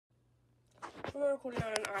I'm recording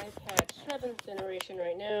on an iPad 7th generation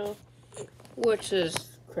right now, which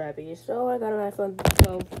is crappy. So I got an iPhone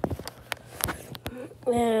 12,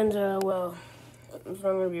 and well, so I'm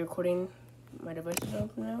going to be recording my devices on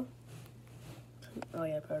from now. Oh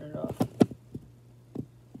yeah, I powered it off.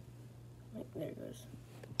 Wait, there it goes.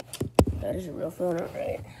 That is a real phone,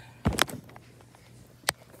 alright.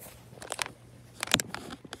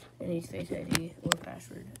 It needs Face ID or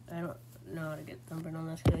password. I don't know how to get thumbprint on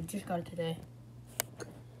this because I just got it today.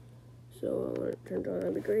 So when it turns on,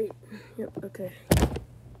 that'd be great. Yep, okay.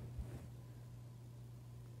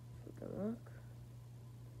 Unlock.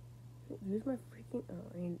 Use my freaking.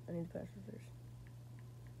 Oh, I need the password first.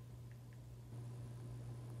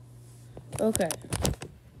 Okay.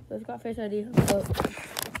 Let's got Face ID. Oh.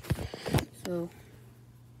 So.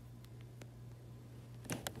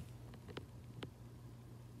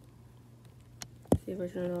 See if I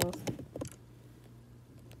turn it off.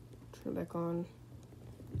 Turn it back on.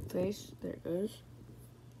 Face. There it goes.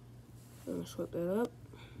 I'm gonna swipe that up.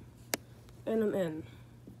 And I'm in.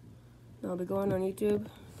 Now I'll be going on YouTube.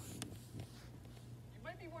 You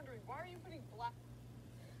might be wondering, why are you putting black?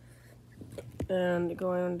 And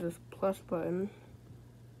going on this plus button.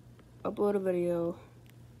 Upload a video.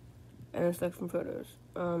 And a selection photos.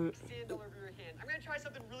 Stand all over your hand. I'm gonna try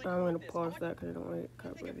something really cool. I'm gonna with this. pause that because I don't want to get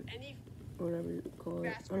Think of copyrighted. any Or whatever you call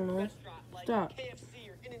it. fast I don't food know. restaurant like Stop. KFC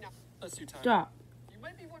or In-N-Out. Let's do time. Stop. You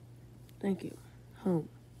might be wondering. Thank you. Home.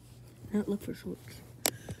 Not look for shorts.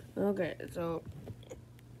 Okay, so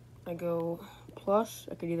I go plus.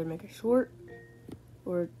 I could either make a short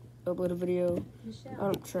or upload a video.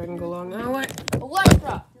 I'm sure I can go long. Oh, wait.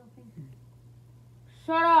 Alexa!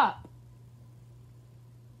 Shut up!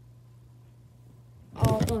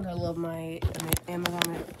 Oh, don't I love my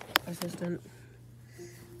Amazon assistant.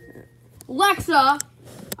 Alexa!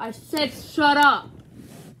 I said shut up!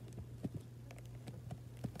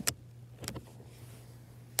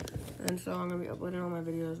 And so I'm going to be uploading all my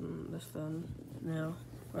videos on this phone now.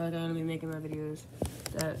 Or like I'm going to be making my videos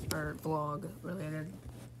that are vlog related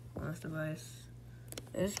on this device.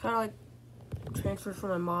 It's kind of like transfers from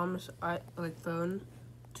my mom's phone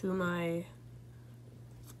to my,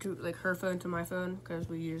 like her phone to my phone because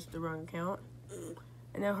we used the wrong account.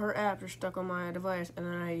 And now her apps are stuck on my device and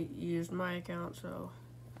then I used my account, so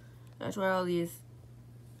that's why all these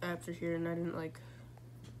apps are here and I didn't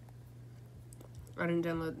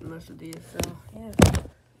download most of these, so yeah.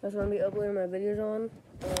 That's what I'm going to be uploading my videos on.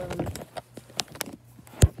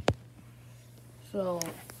 So,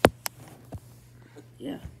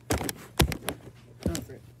 yeah. Go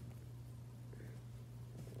for it.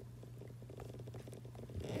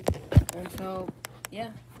 And so,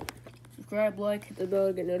 yeah. Subscribe, like, hit the bell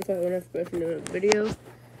to get notified when I post a new video.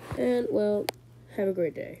 And, well, have a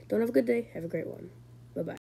great day. Don't have a good day, have a great one. Bye-bye.